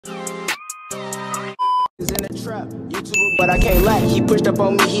in the trap, YouTuber, but I can't lie. He pushed up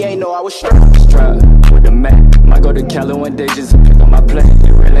on me, he ain't know I was strapped with the Mac. Might go to Cali one day just to pick up my plate.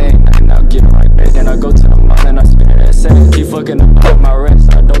 It really ain't nothing, I'll get it right back. Then I go to the mall and I spend it at 7. Keep fucking up my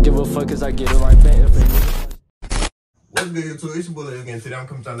rest. I don't give a fuck cause I get it right back. What's good, YouTube? It's your boy again. Today I'm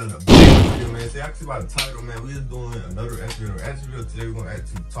coming to another video, man. See, actually by the title, man, we just doing another reaction video. Today we're gonna add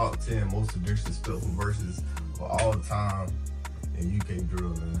to top 10 most disrespectful verses of all time in UK drill,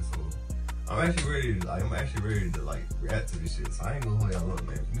 man. So I'm actually ready to react to this shit. So I ain't gonna hold y'all up,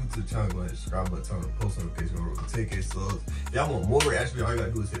 man. If you're new to the channel, go ahead and subscribe button, turn on the post notification, we're to 10K subs. If y'all want more reaction video, all you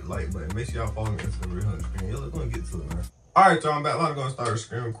gotta do is hit the like button. Make sure y'all follow me on Instagram, Real Hunter Screen. Let's go and get to it, man. Alright, y'all, I'm back. I'm gonna start the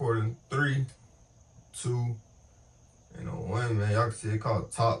screen recording. 3, 2, and on 1, man. Y'all can see it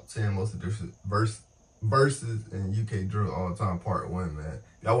called Top 10 Most Verses in UK Drill All Time Part 1, man.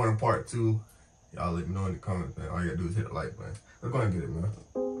 Y'all want a Part 2? Y'all let me know in the comments, man. All you gotta do is hit the like button. Let's go and get it, man.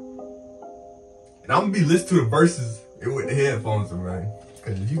 And I'm gonna be listening to the verses with the headphones, man.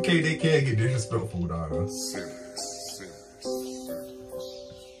 Cause in UK they can get disrespectful, dog, man.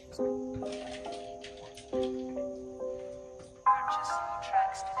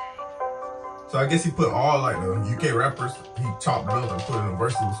 So I guess he put all like the UK rappers, he chopped them up and put in a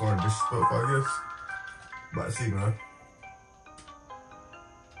verse with sort of disrespectful, I guess. But see, man.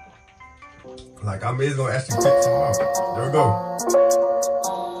 Like I may as well actually take some out. There we go.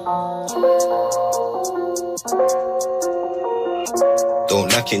 Don't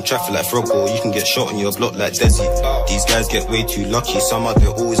lack in traffic like Frogbo, you can get shot on your block like Desi. These guys get way too lucky, somehow they're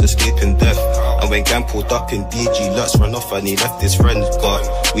always escaping death. And when gang pulled up in BG, Lutz ran off and he left his friends.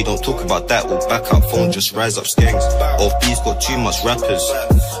 But we don't talk about that, we'll back up phone, just rise up skanks. OB's got too much rappers,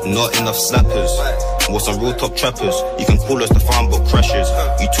 not enough slappers. We're some real top trappers, you can call us the farm but crashers.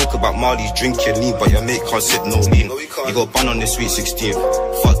 You talk about Marley's drinking lean, but your mate can't sit no lean. You got banned on this sweet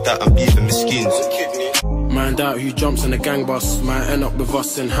 16th, fuck that and beefing miskins. Man doubt who jumps on the gang bus, might end up with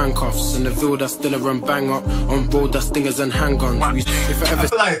us in handcuffs. In the Ville that's still a run bang up, on road that's stingers and handguns.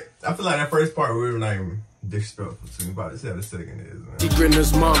 I feel like that first part we were not even disrespectful to me, but let's see how the second is, man. She grinned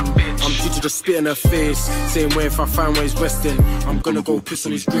his mum, I'm due to just spit in her face. Same way if I find where he's resting, I'm gonna go piss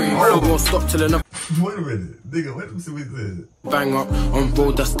on his grave. I won't stop till enough. Wait a minute, nigga, wait a minute, what he said. Bang up, on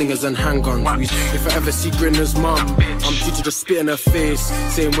road that's stingers and handguns. If I ever see Grinner's mum, I'm due to just spit in her face.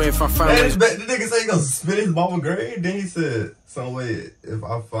 Same way if I find where the nigga said he gonna spit his mama grave, then he said some way if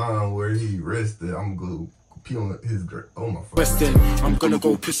I find where he rested, I'm gonna go pee on his grave. Oh my fuck. Resting, I'm gonna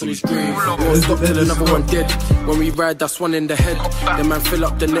go piss on his grave. Won't stop till another one dead. When we ride, that's one in the head. The man fill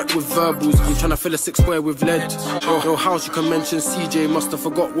up the net with verbals. I'm trying to fill a 6-square with lead. Yo, house you can mention CJ. Must have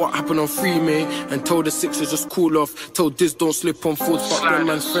forgot what happened on 3 May. And told the 6 was just cool off. Told Diz don't slip on foot. Fuck them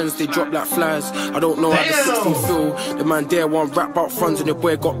man's friends, they drop like flies. I don't know how the 16 feel. The man there want rap about funds and the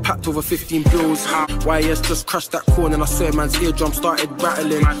boy got packed over 15 bills. YS just crashed that corner and I swear man's eardrum started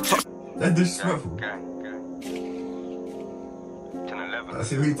rattling. That's disrespectful. I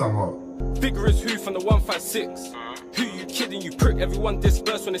see what he talking about. Figure is who from the 156. Who you kidding, you prick? Everyone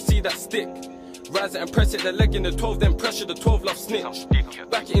disperse when they see that stick. Rise it and press it, the leg in the 12, then pressure the 12 love snitch.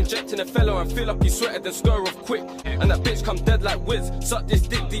 Back it injecting a fellow and fill up his sweater, then stir off quick. And that bitch come dead like whiz. Suck this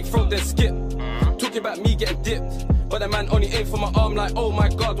dick deep throat, then skip. Talking about me getting dipped, but that man only aimed for my arm like, oh my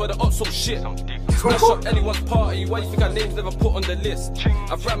god, why the ops so shit. Smash up anyone's party, why you think our name's never put on the list?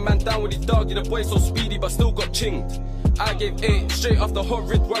 I've ran man down with his doggy, the boy so speedy but still got chinged. I gave 8, straight off the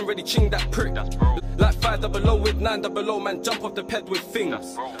horrid one, ready ching that prick. Like 5 double with 9 double, man, jump off the ped with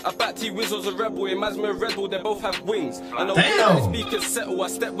things. I bet T-Wizzle's a rebel, it reminds me of Red Bull, they both have wings. And the way the speakers settle, I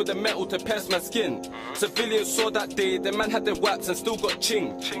step with the metal to pierce my skin. Civilians saw that day, the man had their wax and still got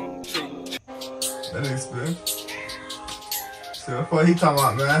ching. That nigga spin. So what he talking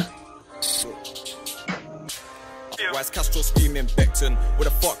about, man? Why is Castro screaming Beckton? What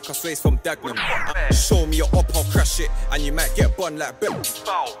the fuck, I swear it's from Dagenham. Show me your up, I'll crash it, and you might get bun like Beck.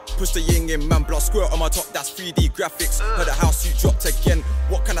 Push the ying in, man, block squirt on my top, that's 3D graphics. Heard the house you dropped again,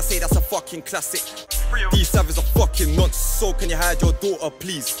 what can I say, that's a fucking classic. These savages are fucking nonsense, so can you hide your daughter,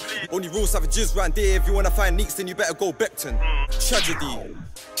 please? Only real savages round there, if you wanna find neeks, then you better go Beckton. Tragedy,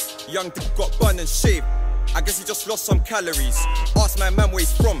 young dick got bun and shaved. I guess he just lost some calories. Ask my man where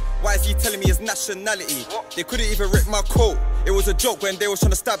he's from, why is he telling me his nationality? They couldn't even rip my coat, it was a joke when they was trying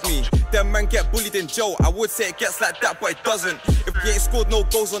to stab me. Them man get bullied in jail, I would say it gets like that but it doesn't. If he ain't scored no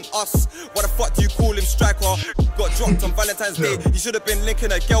goals on us, why the fuck do you call him striker? Got dropped on Valentine's Day, he should have been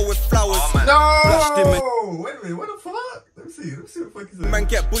linking a girl with flowers. No! Wait a minute, what the fuck? Let me see what the fuck he said. Man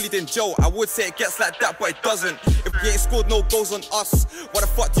get bullied in jail, I would say it gets like that but it doesn't. If he ain't scored no goals on us, why the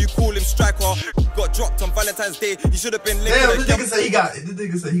fuck do you call him striker? Got dropped on Valentine's Day, he should have been linking a girl. This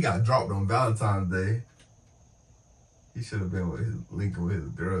nigga said he got dropped on Valentine's Day. He should have been with his linking with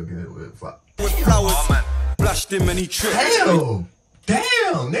his drug and with flop. With flowers, flashed him and he tripped.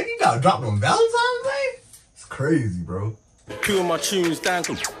 Damn, nigga, you got dropped on Valentine's Day? It's crazy, bro. Two of my tunes down,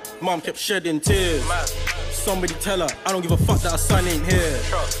 mom kept shedding tears. Somebody tell her, I don't give a fuck that her son ain't here.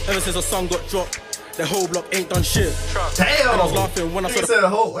 Ever since her son got dropped, the whole block ain't done shit. Damn! And I was laughing when I saw the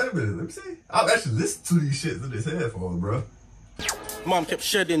whole, wait a minute, let me see. I've actually listened to these shits in this headphones, bro. Mom kept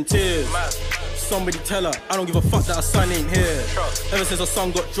shedding tears. Somebody tell her, I don't give a fuck that her son ain't here. Ever since her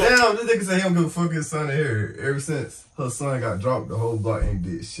son got dropped. Damn, this nigga say he don't give a fuck his son in here. Ever since her son got dropped, the whole block ain't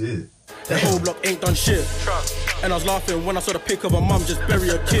did shit. The whole block ain't done shit. And I was laughing when I saw the pic of her mum just bury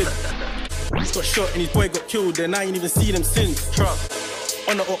her kid. He got shot and his boy got killed, and I ain't even seen him since.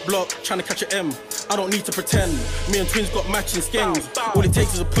 On the up block, trying to catch a M. I don't need to pretend. Me and twins got matching skins. All it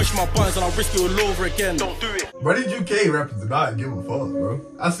takes is to push my buttons and I'll risk it all over again. Don't do it. But these UK rappers do not give a fuck, bro.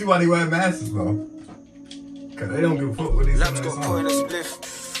 I see why they wear masks, though. Cause they don't give a fuck what they say. Labs got put in a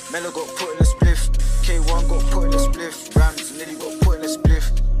spliff. Mello got put in a spliff. K1 got put in a spliff. Rams nearly got put in a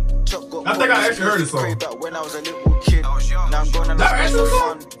spliff. Chop got I think I actually heard this song. Back when I was a little kid. Now I'm gone and I'm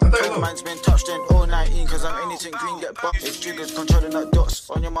fun. Man's been touched in 019 cause I'm anything green get bumped. If triggers controlling that dots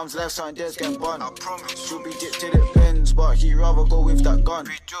on your mum's left side, there's getting bun. She'll be dipped till it bends, but he'd rather go with that gun.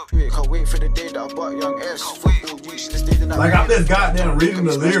 Can't wait for the day that I bought young S. Like I'm just goddamn reading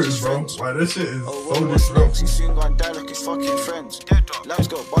the lyrics, bro. Like this shit is so disruptive. He's soon gonna die like his fucking friends. Lab's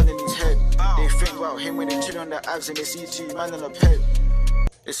got bun in his head. They think about him when they chill on their abs and they see two man on a ped.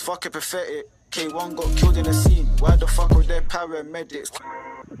 It's fucking pathetic. K1 got killed in the scene. Why the fuck were there paramedics?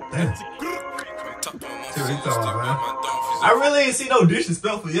 Damn. I really ain't seen no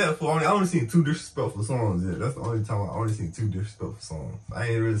disrespectful yet. I only seen 2 disrespectful songs yet. That's the only time I only seen 2 disrespectful songs. I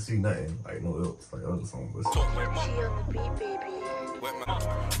ain't really seen nothing like no else, like other songs.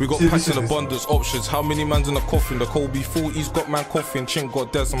 We got packs in abundance, options. How many man's in the coffin? The Kobe 40's got man coughing. Chink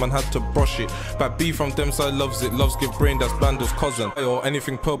got dead, someone had to brush it. But B from them side loves it. Loves give brain, that's Bando's cousin. Or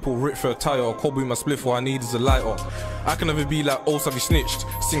anything purple, rip for a tire. Or Kobe my spliff, all I need is a lighter. I can never be like, oh, have you snitched?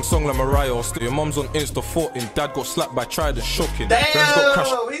 Sing song like Mariah. Or still your mom's on Insta 14. Dad got slapped by Trident, shocking.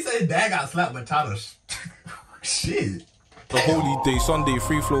 Damn! He said dad got slapped by Trident. Shit. The holy day, Sunday,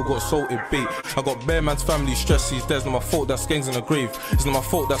 free flow got salted bait. I got bare man's family stress, he's dead. It's not my fault that Skan's in the grave. It's not my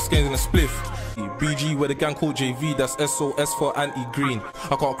fault that Skan's in a spliff. BG where the gang called JV, that's SOS for anti-green.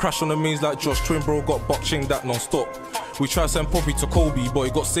 I can't crash on the mains like Josh, twin bro got boxing that non-stop. We try to send Poppy to Kobe, but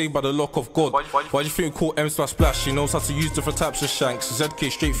he got saved by the lock of God. Why do you think we call M Splash? He knows how to use different types of shanks.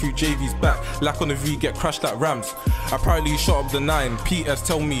 ZK straight through JV's back. Lack on the V, get crashed like Rams. Apparently he shot up the 9. PS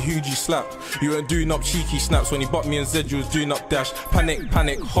tell me who'd you slap? You weren't doing up cheeky snaps. When he butt me and Zed, you was doing up dash.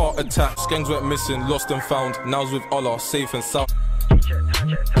 Panic, heart attack. Skangs went missing, lost and found. Now's with Allah, safe and sound.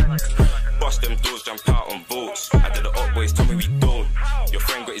 Bust them doors, jump out on boats. I did the up boys, tell me we don't. Your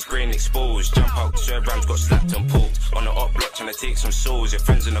friend got his brain exposed. Jump out, swear Rams got slapped and poked. On the up block, trying to take some souls. Your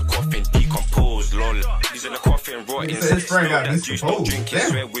friends in the coffin, decomposed. Lol. He's in the coffin, rotting. His friend got disposed.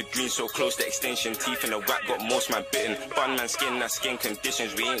 Swear with dreams so close, the extension. Teeth in the whack got most man bitten. Bun man skin, that skin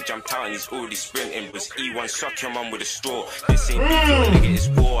conditions. We ain't jumped out and he's already sprinting. Was E1 suck your mum with a straw. This ain't beef, nigga, it's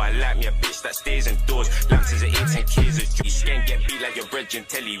war. I like me a bitch that stays indoors. Lamps is at 8 and K's a G. Skin get beat like your bread and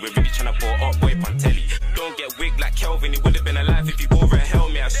telly. We're really trying to pour up boy Pantelli. Don't get wigged like Kelvin. He would have been alive if he wore a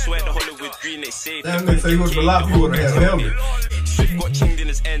helmet. I swear the Hollywood green they say. Damn, they say he was alive if he would have had a helmet. Swift got chinged in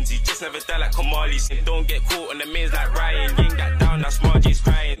his ends. He just never died like Kamali. And don't get caught on the mains like Ryan. Ying that down, that's Margie's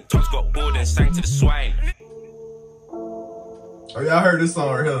crying. Dogs got bored and sang to the swine. Oh yeah, I heard this song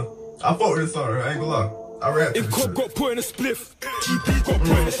right here. I fuck with this song right here, I ain't gonna lie. I rap If Cobb got put in a spliff, GP got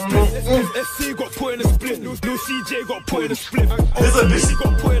put in a spliff, SC got put in a spliff, no CJ got put in a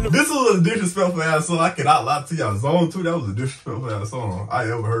spliff. This was a disrespectful ass song. I cannot lie to y'all. Zone 2, that was a disrespectful ass song I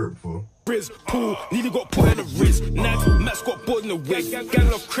ever heard before. Riz, pool, nearly got put in the wrist. Knife, Max got bought in the wig.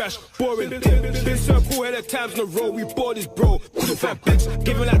 Gang of crash, boring. Been circle head of times in a row. We bought this bro. Fat bitch,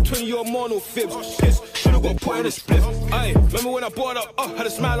 giving like 20 or more, no fibs. Piss, should've got put in a split. Aye, remember when I bought up? Had a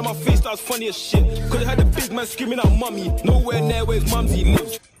smile on my face, that was funny as shit. Cause I had the big man screaming out mummy. Nowhere near where his mumsy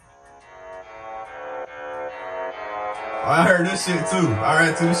lives. I heard this shit too. I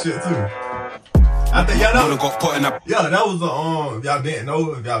read to this shit too. I think y'all know. Got put in a yeah, that was the if y'all didn't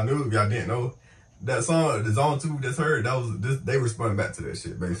know, if y'all knew, if y'all didn't know. That song, the Zone 2 that's heard, that was this, they responded back to that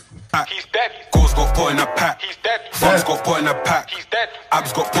shit basically. He's dead. Goals got put in a pack. He's dead. Thumbs got put in a pack. He's dead.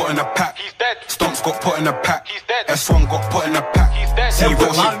 Abs got put in a pack. He's dead. Stomps got put in a pack. He's dead. S1 got put in a pack. He's dead. See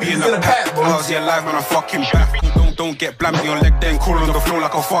what should be in a pack. How's he alive when I'm fucking back? don't get blammy on leg, then crawl on the floor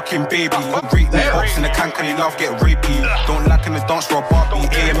like a fucking baby. Greet me, box in the can, can you love get rapey? Don't lack in the dance for a Barbie.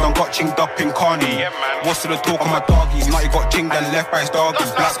 AM done got chinged up in Carney. What's to the talk of my doggies? Now you got chinged and left by his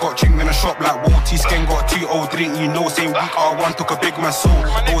doggies. Blacks got chinged in a shop like Walty. Skin got 2 old drink, you know, same week R1 took a big man soul.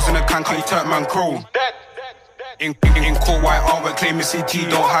 Holes in the can, can you turn man crow? In court, white artwork claiming CT,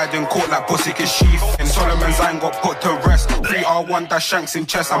 don't hide in court like pussy is sheath. In Solomon's line got put to rest. 3 R1 dash shanks in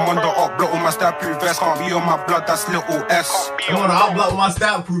chest. I'm on the up block with my stab proof vest. Can't be on my blood, that's little S. I'm on the up block with my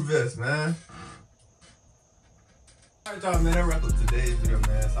stab proof vest, man. Alright, y'all, man, that wrap up today's video,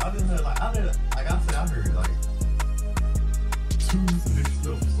 man. So I just heard, like I heard like 2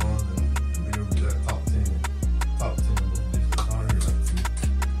 digital songs and the video was like top 10 of those digital songs. I heard like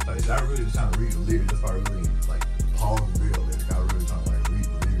 2. Like I really was trying to read the lyrics. That's why I really like pause the video. Like I really trying to like read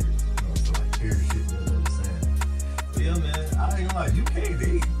the lyrics, you know, so like hear the shit, you know what I'm saying. But yeah, man, I ain't gonna lie, UK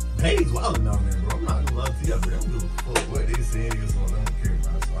they's wild down there, bro. I'm not gonna lie to you, but they don't give a fuck what they saying or something. They don't care,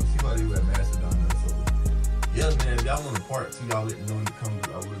 bro. So I see why they wear masks down there. So yeah, man, if y'all want a part 2, y'all let me know in the comments.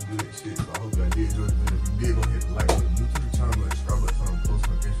 I would